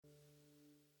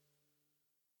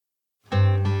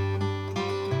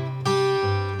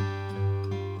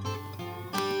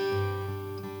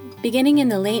Beginning in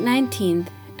the late 19th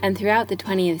and throughout the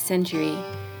 20th century,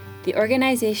 the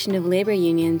organization of labor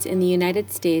unions in the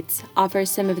United States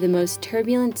offers some of the most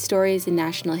turbulent stories in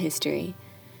national history.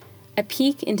 A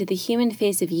peek into the human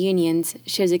face of unions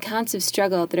shows accounts of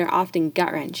struggle that are often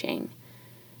gut-wrenching.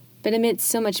 But amidst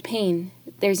so much pain,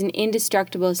 there's an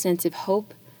indestructible sense of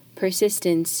hope,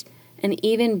 persistence, and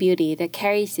even beauty that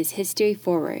carries this history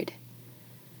forward.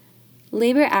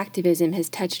 Labor activism has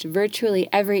touched virtually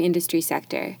every industry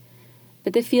sector,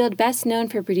 but the field best known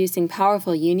for producing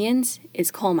powerful unions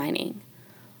is coal mining.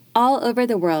 All over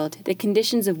the world, the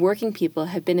conditions of working people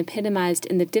have been epitomized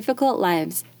in the difficult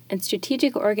lives and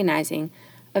strategic organizing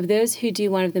of those who do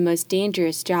one of the most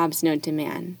dangerous jobs known to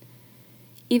man.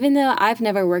 Even though I've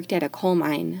never worked at a coal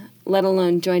mine, let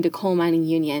alone joined a coal mining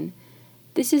union,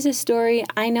 this is a story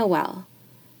I know well.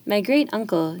 My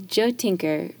great-uncle, Joe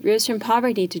Tinker, rose from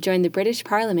poverty to join the British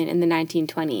Parliament in the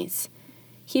 1920s.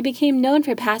 He became known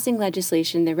for passing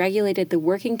legislation that regulated the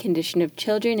working condition of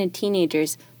children and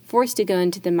teenagers forced to go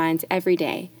into the mines every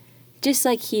day, just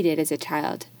like he did as a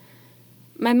child.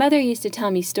 My mother used to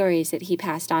tell me stories that he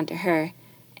passed on to her,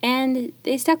 and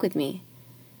they stuck with me.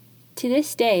 To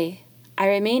this day, I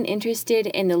remain interested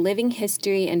in the living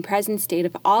history and present state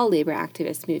of all labor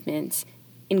activist movements,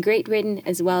 in Great Britain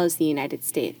as well as the United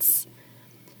States.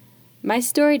 My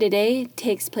story today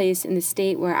takes place in the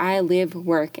state where I live,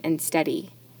 work, and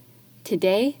study.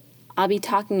 Today, I'll be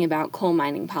talking about coal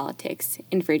mining politics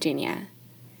in Virginia.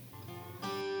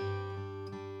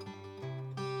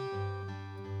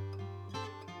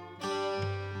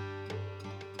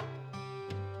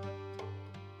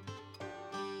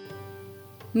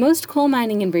 Most coal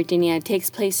mining in Virginia takes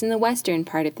place in the western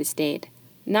part of the state,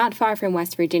 not far from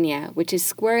West Virginia, which is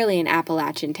squarely in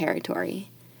Appalachian territory.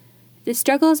 The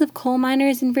struggles of coal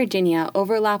miners in Virginia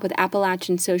overlap with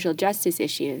Appalachian social justice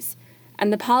issues,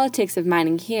 and the politics of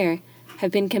mining here have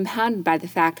been compounded by the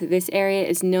fact that this area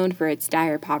is known for its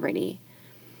dire poverty.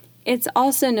 It's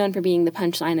also known for being the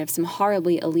punchline of some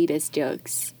horribly elitist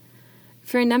jokes.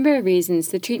 For a number of reasons,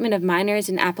 the treatment of miners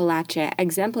in Appalachia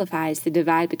exemplifies the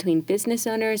divide between business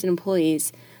owners and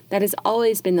employees that has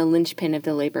always been the linchpin of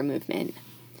the labor movement.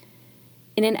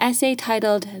 In an essay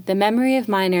titled "The Memory of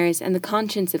Miners and the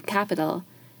Conscience of Capital,"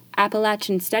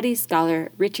 Appalachian studies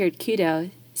scholar Richard Kudo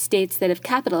states that if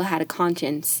capital had a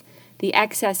conscience, the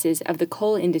excesses of the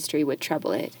coal industry would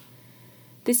trouble it.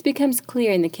 This becomes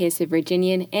clear in the case of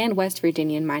Virginian and West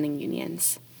Virginian mining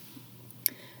unions.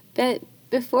 But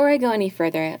before I go any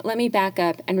further, let me back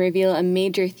up and reveal a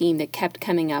major theme that kept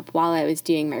coming up while I was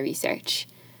doing my research.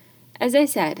 As I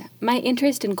said, my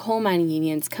interest in coal mining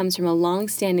unions comes from a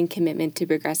long-standing commitment to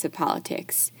progressive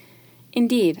politics.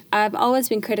 Indeed, I've always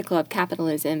been critical of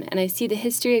capitalism, and I see the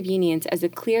history of unions as a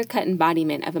clear-cut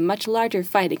embodiment of a much larger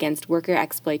fight against worker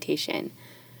exploitation.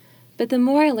 But the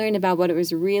more I learned about what it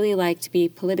was really like to be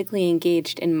politically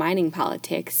engaged in mining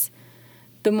politics,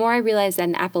 the more I realized that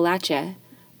in Appalachia,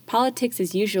 politics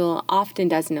as usual often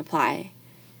doesn't apply.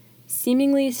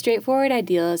 Seemingly straightforward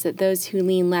ideals that those who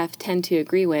lean left tend to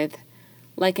agree with,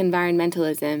 like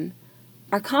environmentalism,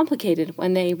 are complicated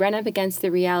when they run up against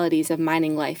the realities of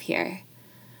mining life here.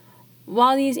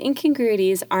 While these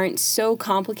incongruities aren't so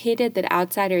complicated that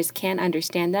outsiders can't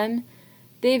understand them,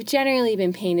 they've generally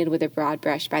been painted with a broad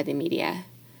brush by the media.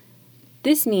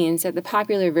 This means that the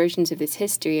popular versions of this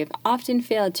history have often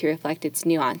failed to reflect its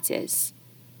nuances.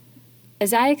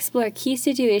 As I explore key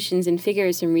situations and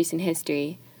figures from recent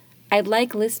history, I'd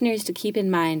like listeners to keep in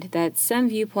mind that some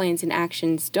viewpoints and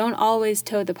actions don't always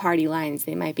toe the party lines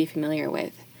they might be familiar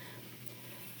with.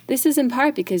 This is in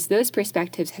part because those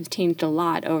perspectives have changed a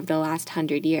lot over the last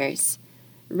 100 years,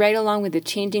 right along with the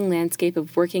changing landscape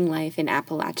of working life in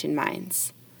Appalachian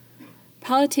mines.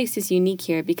 Politics is unique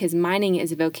here because mining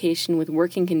is a vocation with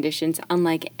working conditions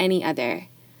unlike any other.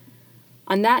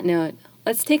 On that note,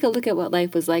 let's take a look at what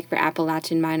life was like for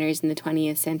Appalachian miners in the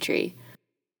 20th century.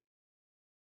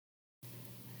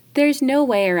 There's no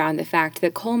way around the fact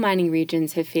that coal mining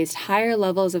regions have faced higher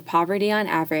levels of poverty on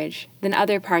average than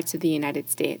other parts of the United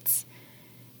States.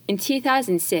 In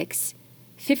 2006,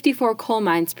 54 coal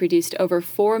mines produced over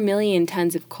 4 million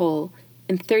tons of coal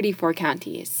in 34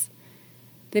 counties.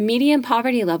 The median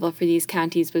poverty level for these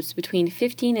counties was between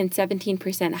 15 and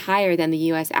 17% higher than the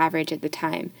U.S. average at the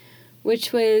time,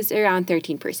 which was around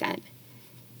 13%.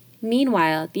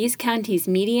 Meanwhile, these counties'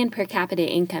 median per capita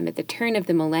income at the turn of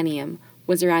the millennium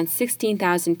was around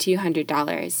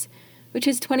 $16,200, which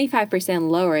is 25%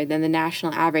 lower than the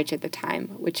national average at the time,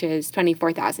 which is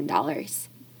 $24,000.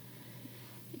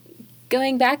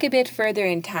 Going back a bit further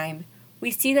in time,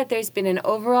 we see that there's been an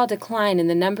overall decline in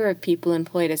the number of people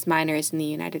employed as miners in the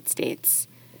United States.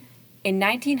 In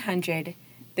 1900,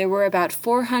 there were about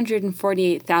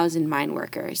 448,000 mine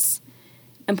workers.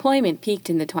 Employment peaked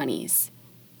in the 20s.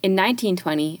 In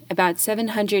 1920, about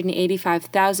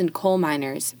 785,000 coal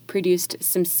miners produced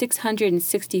some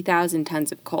 660,000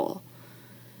 tons of coal.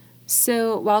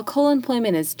 So, while coal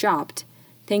employment has dropped,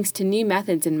 thanks to new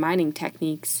methods and mining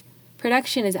techniques,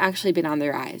 production has actually been on the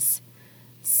rise.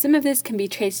 Some of this can be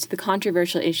traced to the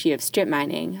controversial issue of strip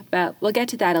mining, but we'll get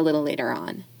to that a little later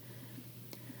on.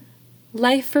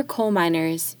 Life for coal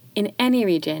miners in any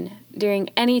region during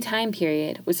any time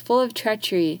period was full of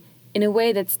treachery in a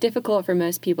way that's difficult for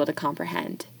most people to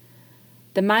comprehend.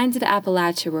 The mines of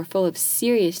Appalachia were full of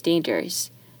serious dangers,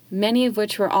 many of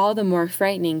which were all the more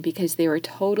frightening because they were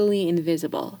totally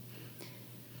invisible.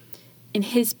 In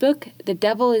his book, The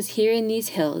Devil is Here in These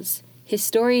Hills,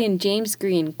 historian James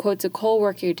Green quotes a coal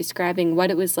worker describing what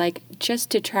it was like just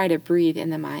to try to breathe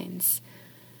in the mines.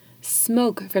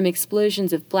 Smoke from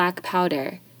explosions of black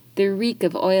powder, the reek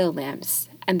of oil lamps,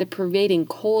 and the pervading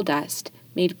coal dust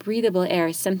made breathable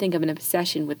air something of an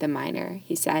obsession with the miner,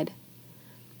 he said.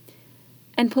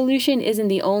 And pollution isn't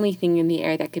the only thing in the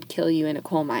air that could kill you in a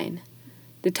coal mine.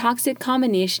 The toxic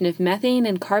combination of methane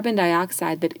and carbon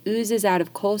dioxide that oozes out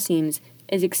of coal seams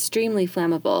is extremely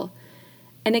flammable,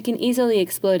 and it can easily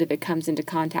explode if it comes into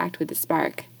contact with a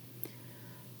spark.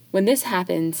 When this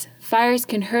happens, fires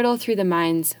can hurtle through the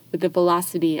mines with the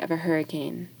velocity of a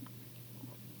hurricane.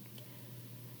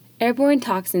 Airborne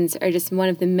toxins are just one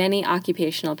of the many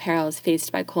occupational perils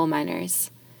faced by coal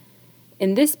miners.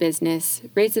 In this business,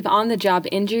 rates of on-the-job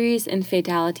injuries and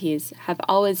fatalities have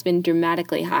always been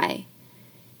dramatically high.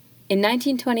 In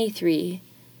 1923,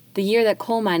 the year that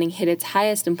coal mining hit its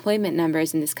highest employment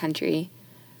numbers in this country,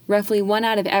 roughly 1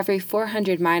 out of every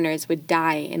 400 miners would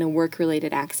die in a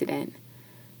work-related accident.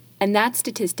 And that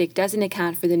statistic doesn't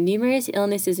account for the numerous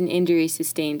illnesses and injuries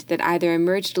sustained that either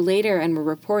emerged later and were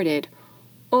reported,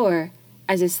 or,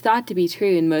 as is thought to be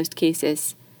true in most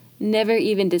cases, never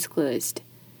even disclosed.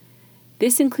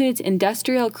 This includes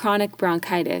industrial chronic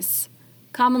bronchitis,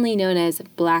 commonly known as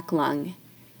black lung.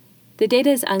 The data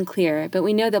is unclear, but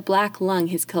we know that black lung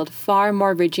has killed far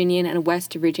more Virginian and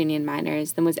West Virginian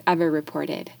miners than was ever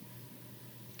reported.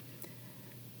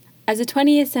 As the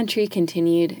 20th century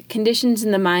continued, conditions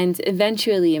in the mines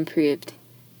eventually improved.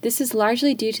 This is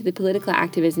largely due to the political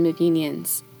activism of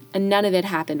unions, and none of it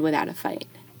happened without a fight.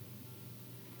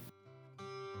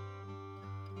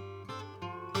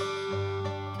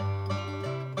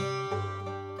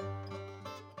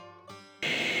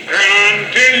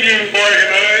 Until you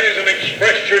organize and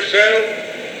express yourself,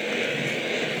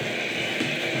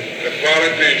 the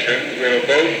politicians will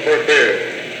vote for bills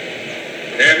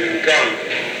in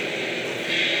Congress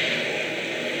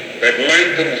that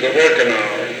lengthens the working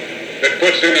hours, that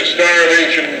puts in a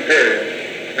starvation period,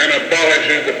 and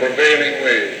abolishes the prevailing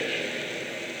wage.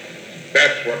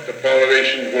 That's what the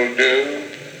politicians will do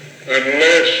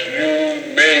unless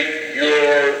you make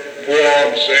your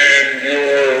wants and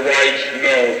your rights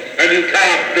known. And you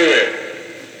can't do it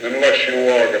unless you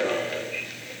organize.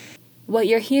 What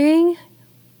you're hearing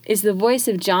is the voice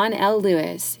of John L.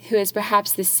 Lewis, who is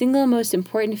perhaps the single most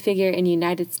important figure in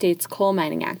United States coal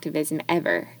mining activism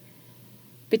ever.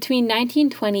 Between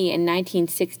 1920 and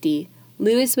 1960,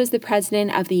 Lewis was the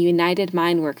president of the United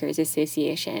Mine Workers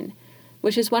Association,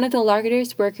 which is one of the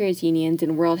largest workers' unions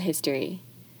in world history.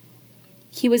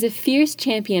 He was a fierce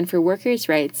champion for workers'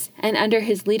 rights, and under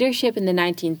his leadership in the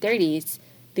 1930s,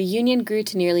 the union grew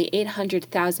to nearly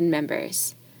 800,000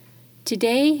 members.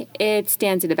 Today, it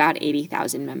stands at about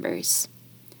 80,000 members.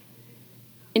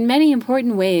 In many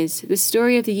important ways, the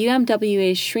story of the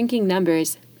UMWA's shrinking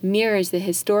numbers mirrors the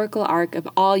historical arc of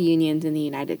all unions in the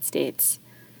United States.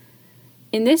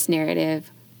 In this narrative,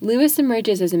 Lewis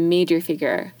emerges as a major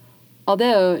figure,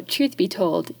 although, truth be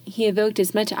told, he evoked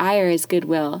as much ire as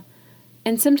goodwill,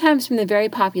 and sometimes from the very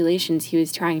populations he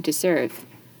was trying to serve.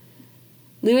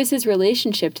 Lewis's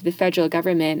relationship to the federal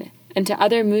government and to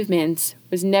other movements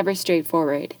was never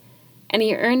straightforward, and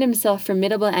he earned himself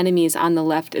formidable enemies on the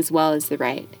left as well as the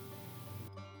right.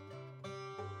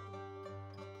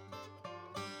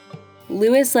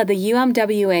 Lewis led the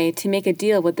UMWA to make a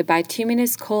deal with the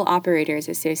Bituminous Coal Operators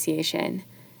Association,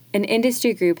 an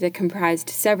industry group that comprised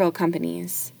several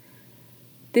companies.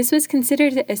 This was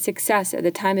considered a success at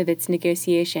the time of its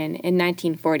negotiation in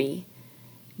 1940.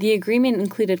 The agreement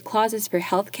included clauses for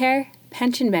health care,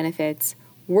 pension benefits,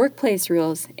 workplace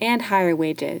rules, and higher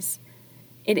wages.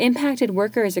 It impacted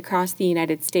workers across the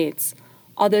United States,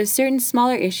 although certain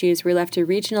smaller issues were left to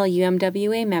regional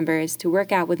UMWA members to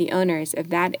work out with the owners of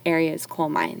that area's coal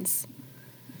mines.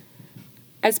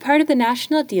 As part of the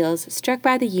national deals struck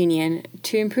by the union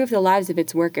to improve the lives of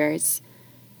its workers,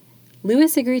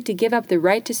 Lewis agreed to give up the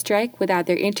right to strike without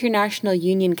their international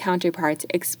union counterparts'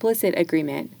 explicit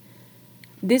agreement.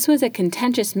 This was a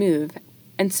contentious move,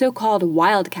 and so-called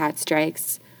wildcat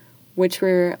strikes, which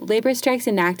were labor strikes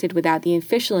enacted without the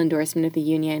official endorsement of the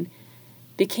union,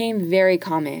 became very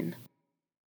common.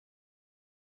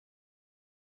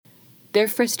 Their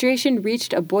frustration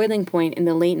reached a boiling point in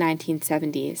the late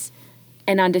 1970s,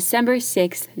 and on December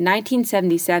 6,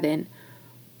 1977,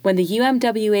 when the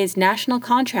UMWA's national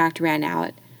contract ran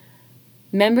out,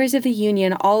 members of the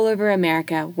union all over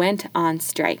America went on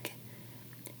strike.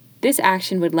 This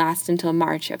action would last until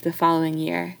March of the following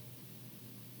year.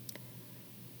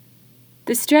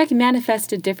 The strike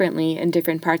manifested differently in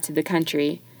different parts of the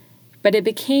country, but it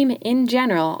became, in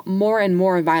general, more and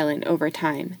more violent over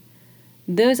time.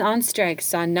 Those on strike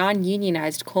saw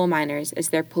non-unionized coal miners as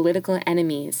their political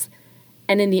enemies,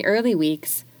 and in the early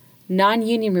weeks,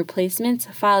 non-union replacements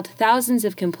filed thousands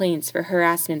of complaints for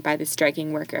harassment by the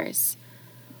striking workers.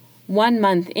 1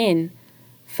 month in,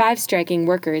 5 striking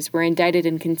workers were indicted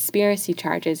in conspiracy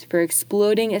charges for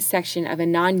exploding a section of a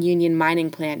non-union mining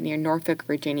plant near Norfolk,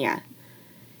 Virginia.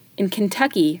 In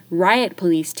Kentucky, riot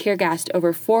police tear-gassed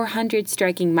over 400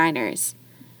 striking miners.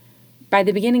 By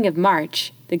the beginning of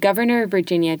March, the governor of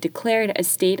Virginia declared a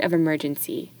state of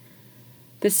emergency.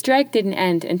 The strike didn't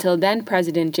end until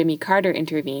then-President Jimmy Carter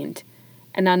intervened,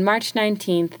 and on March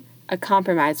 19th, a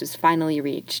compromise was finally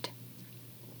reached.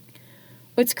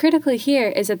 What's critical here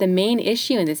is that the main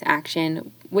issue in this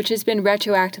action, which has been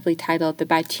retroactively titled the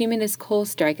Bituminous Coal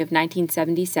Strike of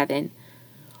 1977,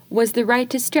 was the right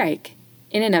to strike,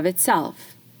 in and of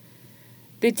itself.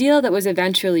 The deal that was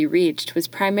eventually reached was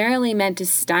primarily meant to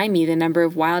stymie the number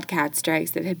of wildcat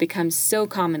strikes that had become so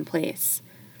commonplace.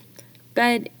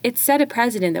 But it set a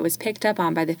precedent that was picked up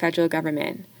on by the federal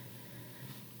government.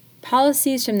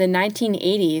 Policies from the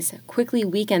 1980s quickly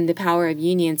weakened the power of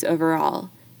unions overall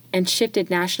and shifted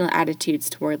national attitudes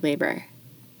toward labor.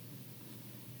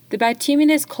 The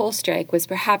bituminous coal strike was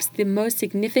perhaps the most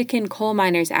significant coal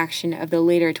miners' action of the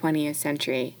later 20th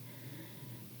century.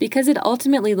 Because it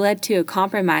ultimately led to a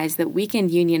compromise that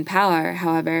weakened union power,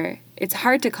 however, it's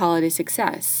hard to call it a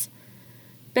success.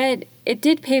 But it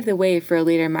did pave the way for a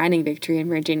later mining victory in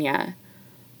Virginia,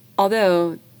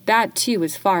 although that too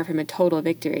was far from a total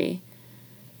victory.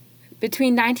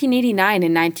 Between 1989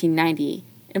 and 1990,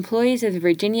 employees of the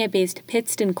Virginia-based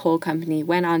Pittston Coal Company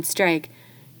went on strike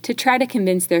to try to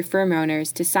convince their firm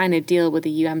owners to sign a deal with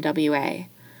the UMWA.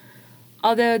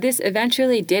 Although this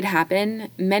eventually did happen,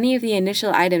 many of the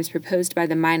initial items proposed by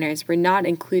the miners were not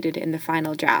included in the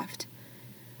final draft.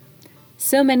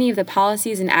 So many of the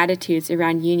policies and attitudes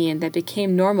around union that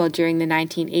became normal during the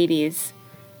 1980s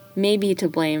may be to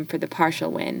blame for the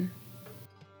partial win.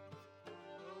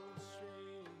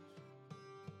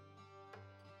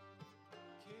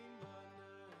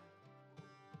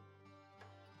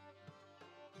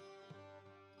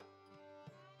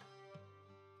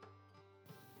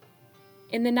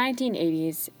 In the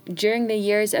 1980s, during the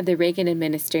years of the Reagan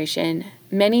administration,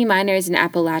 many miners in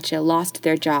Appalachia lost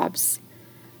their jobs.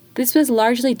 This was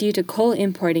largely due to coal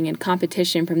importing and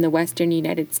competition from the western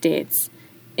United States,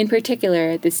 in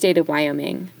particular the state of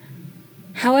Wyoming.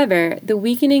 However, the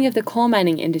weakening of the coal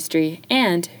mining industry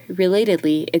and,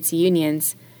 relatedly, its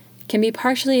unions, can be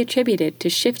partially attributed to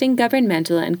shifting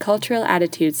governmental and cultural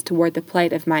attitudes toward the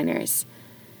plight of miners,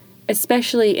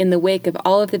 especially in the wake of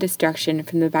all of the destruction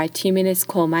from the bituminous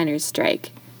coal miners'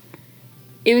 strike.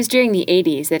 It was during the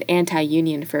 80s that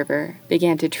anti-union fervor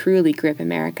began to truly grip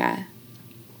America.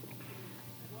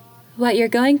 What you're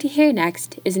going to hear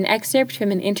next is an excerpt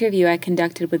from an interview I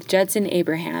conducted with Judson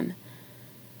Abraham.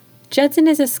 Judson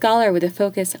is a scholar with a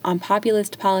focus on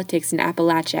populist politics in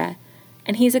Appalachia,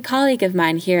 and he's a colleague of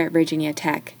mine here at Virginia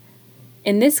Tech.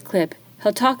 In this clip,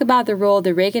 he'll talk about the role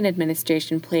the Reagan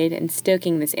administration played in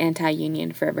stoking this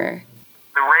anti-union fervor.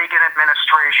 The Reagan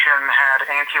administration had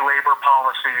anti-labor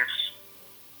policies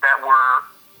that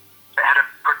had a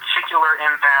particular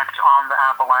impact on the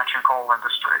Appalachian coal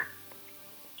industry.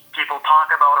 People talk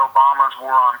about Obama's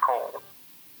war on coal.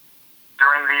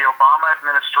 During the Obama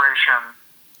administration,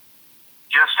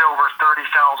 just over 30,000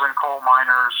 coal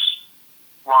miners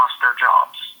lost their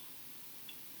jobs.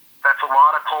 That's a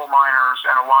lot of coal miners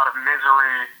and a lot of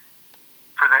misery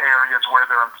for the areas where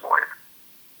they're employed.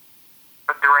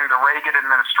 But during the Reagan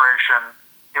administration,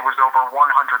 it was over 100,000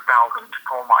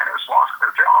 coal miners lost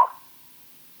their job.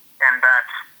 And that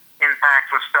impact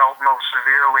was felt most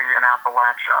severely in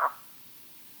Appalachia.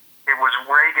 It was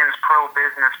Reagan's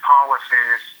pro-business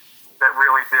policies that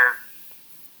really did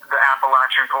the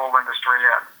Appalachian coal industry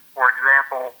in. For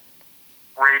example,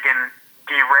 Reagan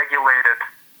deregulated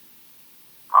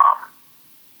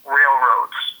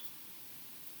railroads.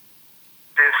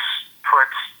 This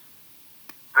puts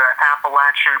the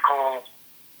Appalachian coal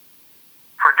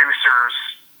producers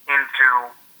into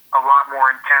a lot more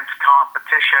intense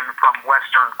competition from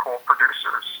Western coal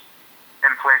producers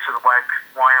in places like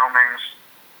Wyoming's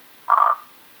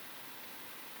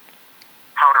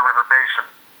Powder River Basin,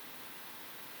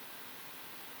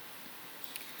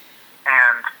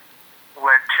 and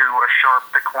led to a sharp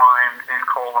decline in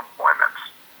coal employment.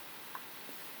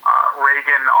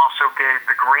 Reagan also gave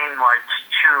the green light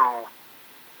to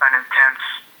an intense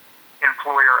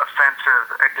employer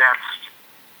offensive against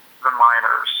the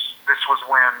miners. This was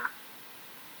when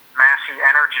Massey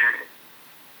Energy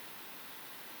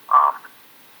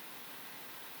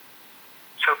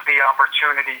took the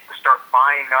opportunity to start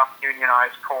buying up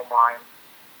unionized coal mines,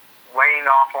 laying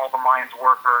off all the mines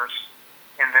workers,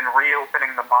 and then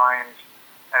reopening the mines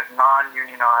as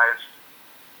non-unionized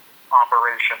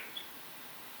operations.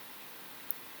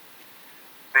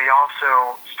 They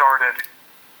also started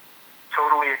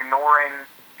totally ignoring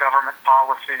government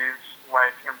policies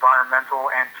like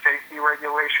environmental and safety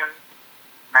regulations.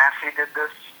 Massey did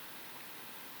this.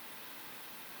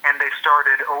 And they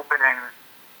started opening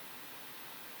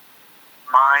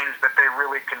mines that they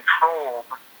really controlled,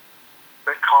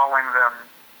 but calling them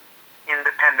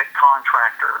independent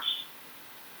contractors.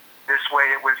 This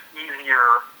way it was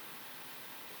easier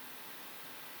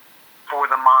for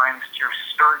the mines to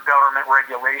skirt government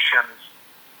regulations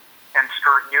and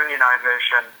skirt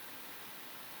unionization,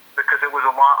 because it was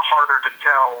a lot harder to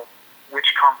tell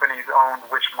which companies owned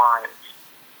which mines.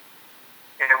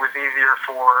 And it was easier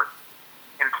for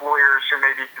employers who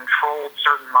maybe controlled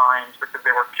certain mines because they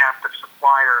were captive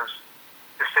suppliers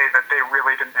to say that they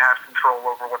really didn't have control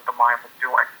over what the mine was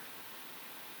doing.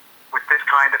 With this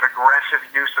kind of aggressive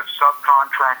use of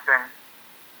subcontracting,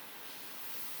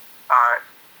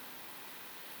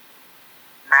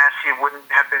 Massey wouldn't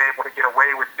have been able to get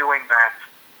away with doing that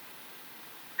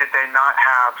did they not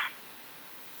have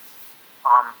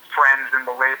friends in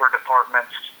the labor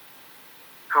departments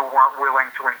who weren't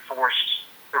willing to enforce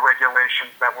the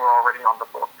regulations that were already on the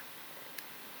book.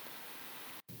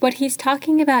 What he's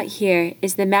talking about here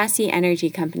is the Massey Energy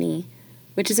Company,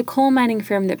 which is a coal mining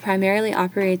firm that primarily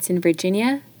operates in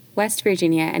Virginia, West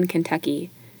Virginia, and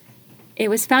Kentucky. It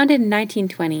was founded in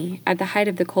 1920 at the height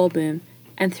of the coal boom,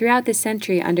 and throughout the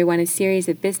century underwent a series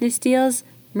of business deals,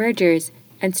 mergers,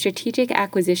 and strategic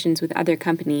acquisitions with other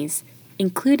companies,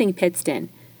 including Pittston,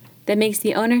 that makes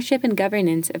the ownership and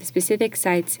governance of specific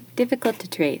sites difficult to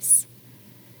trace.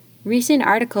 Recent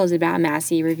articles about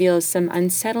Massey reveal some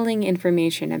unsettling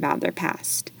information about their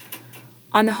past.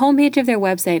 On the homepage of their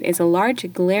website is a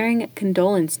large, glaring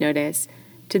condolence notice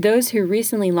to those who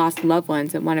recently lost loved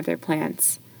ones at one of their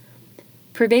plants.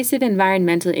 Pervasive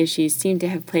environmental issues seem to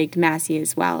have plagued Massey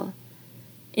as well.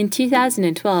 In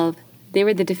 2012, they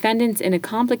were the defendants in a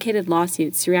complicated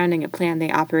lawsuit surrounding a plant they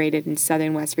operated in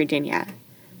southern West Virginia.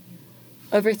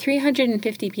 Over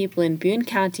 350 people in Boone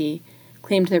County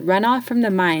claimed that runoff from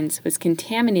the mines was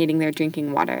contaminating their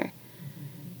drinking water.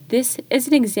 This is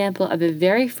an example of a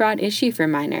very fraught issue for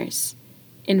miners: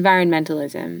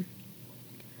 environmentalism.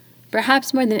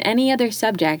 Perhaps more than any other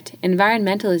subject,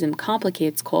 environmentalism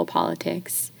complicates coal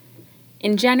politics.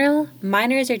 In general,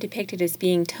 miners are depicted as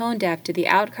being tone deaf to the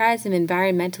outcries of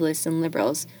environmentalists and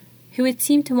liberals who would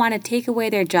seem to want to take away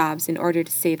their jobs in order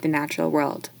to save the natural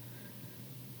world.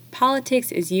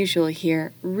 Politics as usual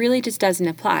here really just doesn't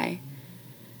apply.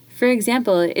 For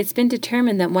example, it's been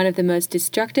determined that one of the most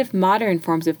destructive modern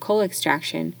forms of coal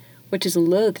extraction, which is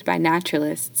loathed by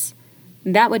naturalists,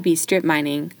 that would be strip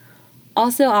mining,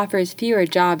 also offers fewer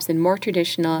jobs than more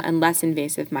traditional and less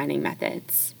invasive mining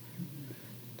methods.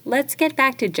 Let's get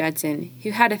back to Judson,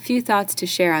 who had a few thoughts to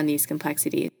share on these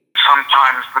complexities.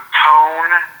 Sometimes the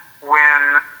tone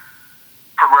when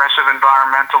progressive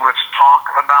environmentalists talk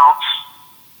about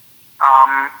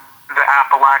the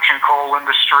Appalachian coal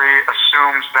industry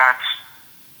assumes that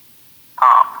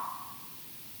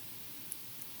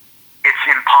it's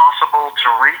impossible to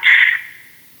reach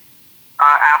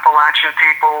Appalachian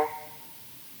people.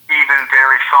 Even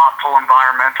very thoughtful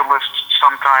environmentalists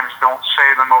sometimes don't say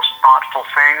the most thoughtful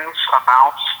things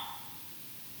about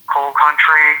coal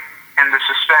country, and this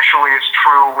especially is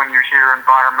true when you hear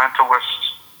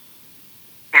environmentalists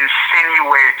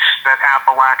insinuate that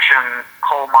Appalachian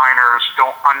coal miners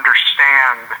don't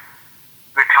understand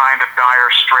the kind of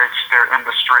dire straits their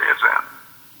industry is in.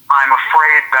 I'm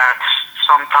afraid that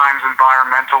sometimes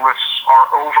environmentalists are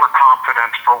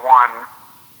overconfident, for one,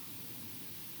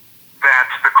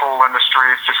 that the coal coal industry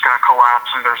is just going to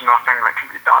collapse and there's nothing that can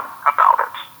be done about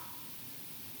it.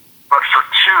 But for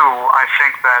two, I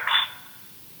think that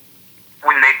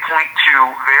when they point to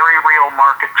very real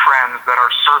market trends that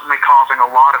are certainly causing a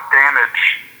lot of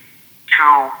damage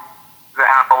to the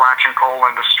Appalachian coal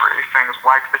industry, things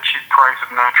like the cheap price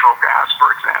of natural gas,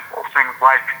 for example, things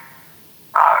like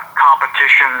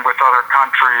competition with other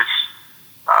countries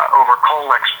over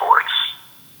coal exports,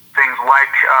 things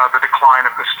like the decline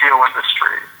of the steel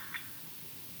industry.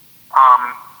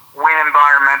 When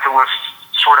environmentalists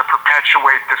sort of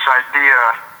perpetuate this idea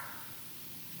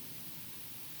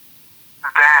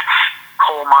that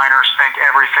coal miners think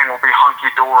everything will be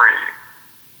hunky-dory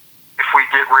if we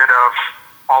get rid of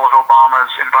all of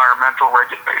Obama's environmental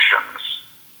regulations,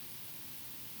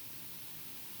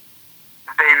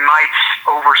 they might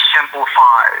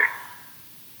oversimplify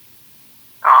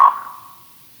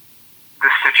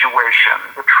the situation.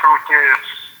 The truth is,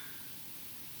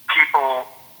 people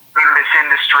in this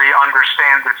industry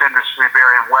understand this industry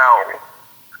very well,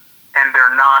 and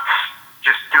they're not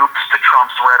just dupes to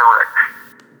Trump's rhetoric.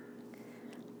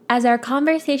 As our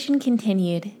conversation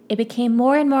continued, it became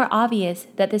more and more obvious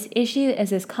that this issue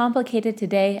is as complicated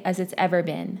today as it's ever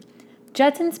been.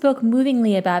 Judson spoke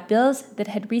movingly about bills that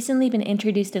had recently been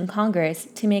introduced in Congress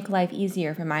to make life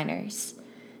easier for miners.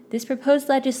 This proposed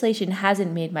legislation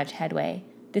hasn't made much headway,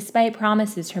 despite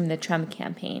promises from the Trump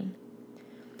campaign.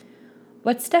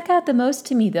 What stuck out the most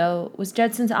to me, though, was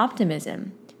Judson's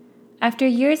optimism. After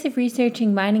years of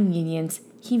researching mining unions,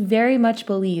 he very much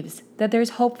believes that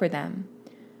there's hope for them.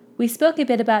 We spoke a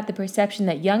bit about the perception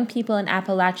that young people in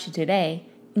Appalachia today,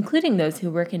 including those who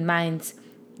work in mines,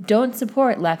 don't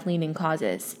support left-leaning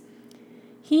causes.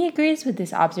 He agrees with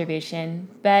this observation,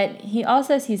 but he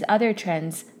also sees other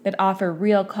trends that offer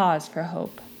real cause for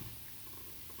hope.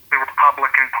 The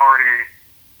Republican Party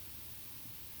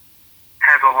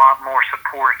has a lot more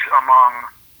support among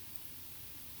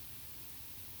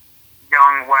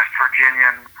young West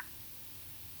Virginians,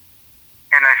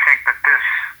 and I think that this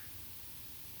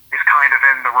is kind of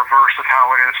in the reverse of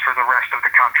how it is for the rest of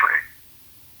the country.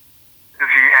 The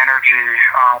energy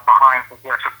behind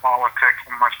progressive politics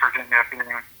in West Virginia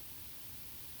being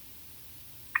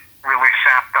really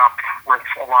sapped up with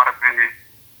a lot of the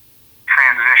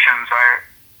transitions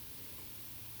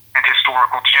and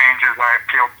historical changes I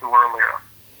appealed to earlier.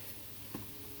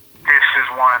 This is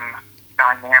one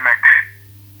dynamic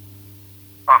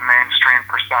of mainstream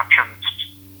perceptions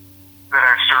that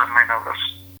I've certainly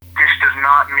noticed. This does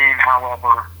not mean,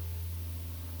 however,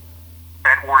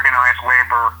 that organized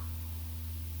labor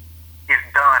is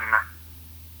done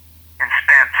and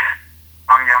spent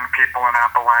on young people in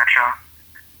Appalachia.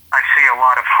 I see a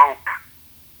lot of hope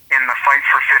in the Fight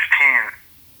for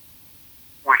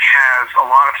 15, which has a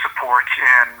lot of support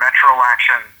in Metro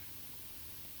Action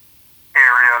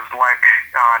areas like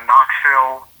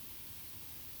Knoxville,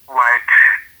 like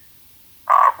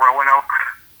Roanoke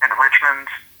and Richmond.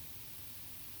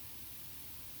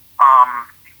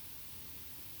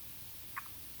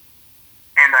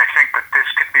 And I think that this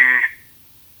could be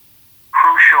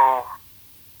crucial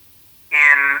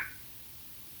in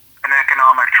an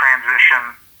economic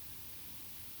transition.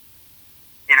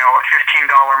 You know, a $15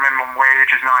 minimum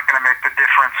wage is not going to make the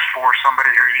difference for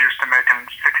somebody who's used to making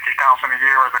 $60,000 a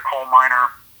year as a coal miner.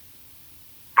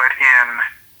 But in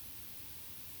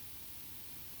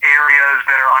areas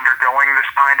that are undergoing this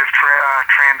kind of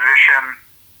transition,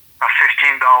 a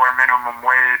 $15 minimum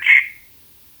wage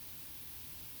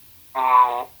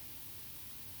will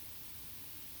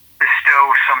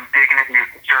bestow some dignity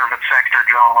to service sector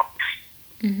jobs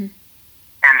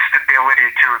and stability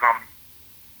to them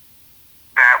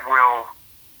that will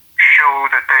show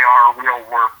that they are real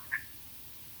work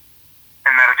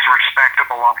and that it's a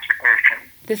respectable occupation.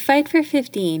 The Fight for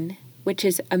 15, which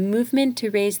is a movement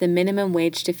to raise the minimum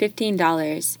wage to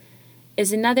 $15,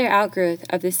 is another outgrowth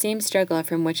of the same struggle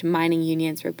from which mining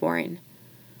unions were born.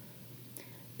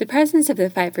 The presence of the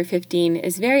Fight for 15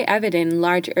 is very evident in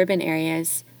large urban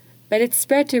areas, but it's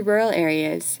spread to rural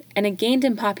areas, and it gained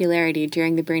in popularity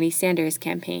during the Bernie Sanders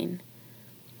campaign.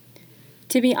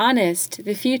 To be honest,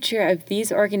 the future of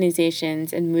these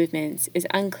organizations and movements is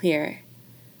unclear.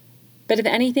 But if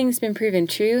anything's been proven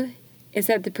true, is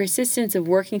that the persistence of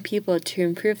working people to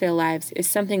improve their lives is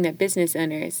something that business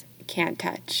owners can't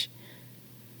touch.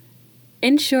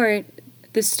 In short,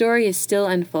 the story is still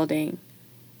unfolding.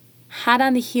 Hot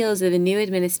on the heels of a new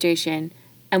administration,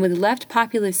 and with left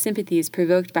populist sympathies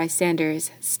provoked by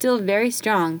Sanders still very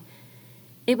strong,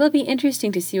 it will be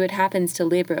interesting to see what happens to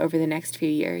labor over the next few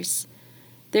years.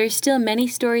 There are still many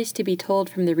stories to be told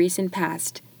from the recent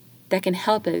past that can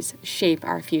help us shape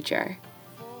our future.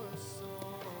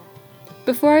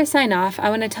 Before I sign off,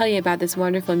 I want to tell you about this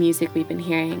wonderful music we've been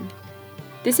hearing.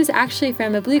 This is actually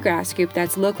from a bluegrass group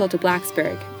that's local to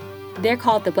Blacksburg. They're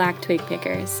called the Black Twig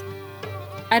Pickers.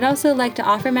 I'd also like to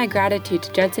offer my gratitude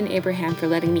to Judson Abraham for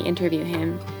letting me interview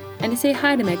him, and to say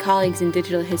hi to my colleagues in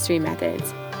Digital History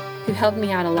Methods, who helped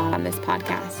me out a lot on this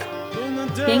podcast.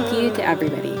 Thank you to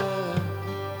everybody.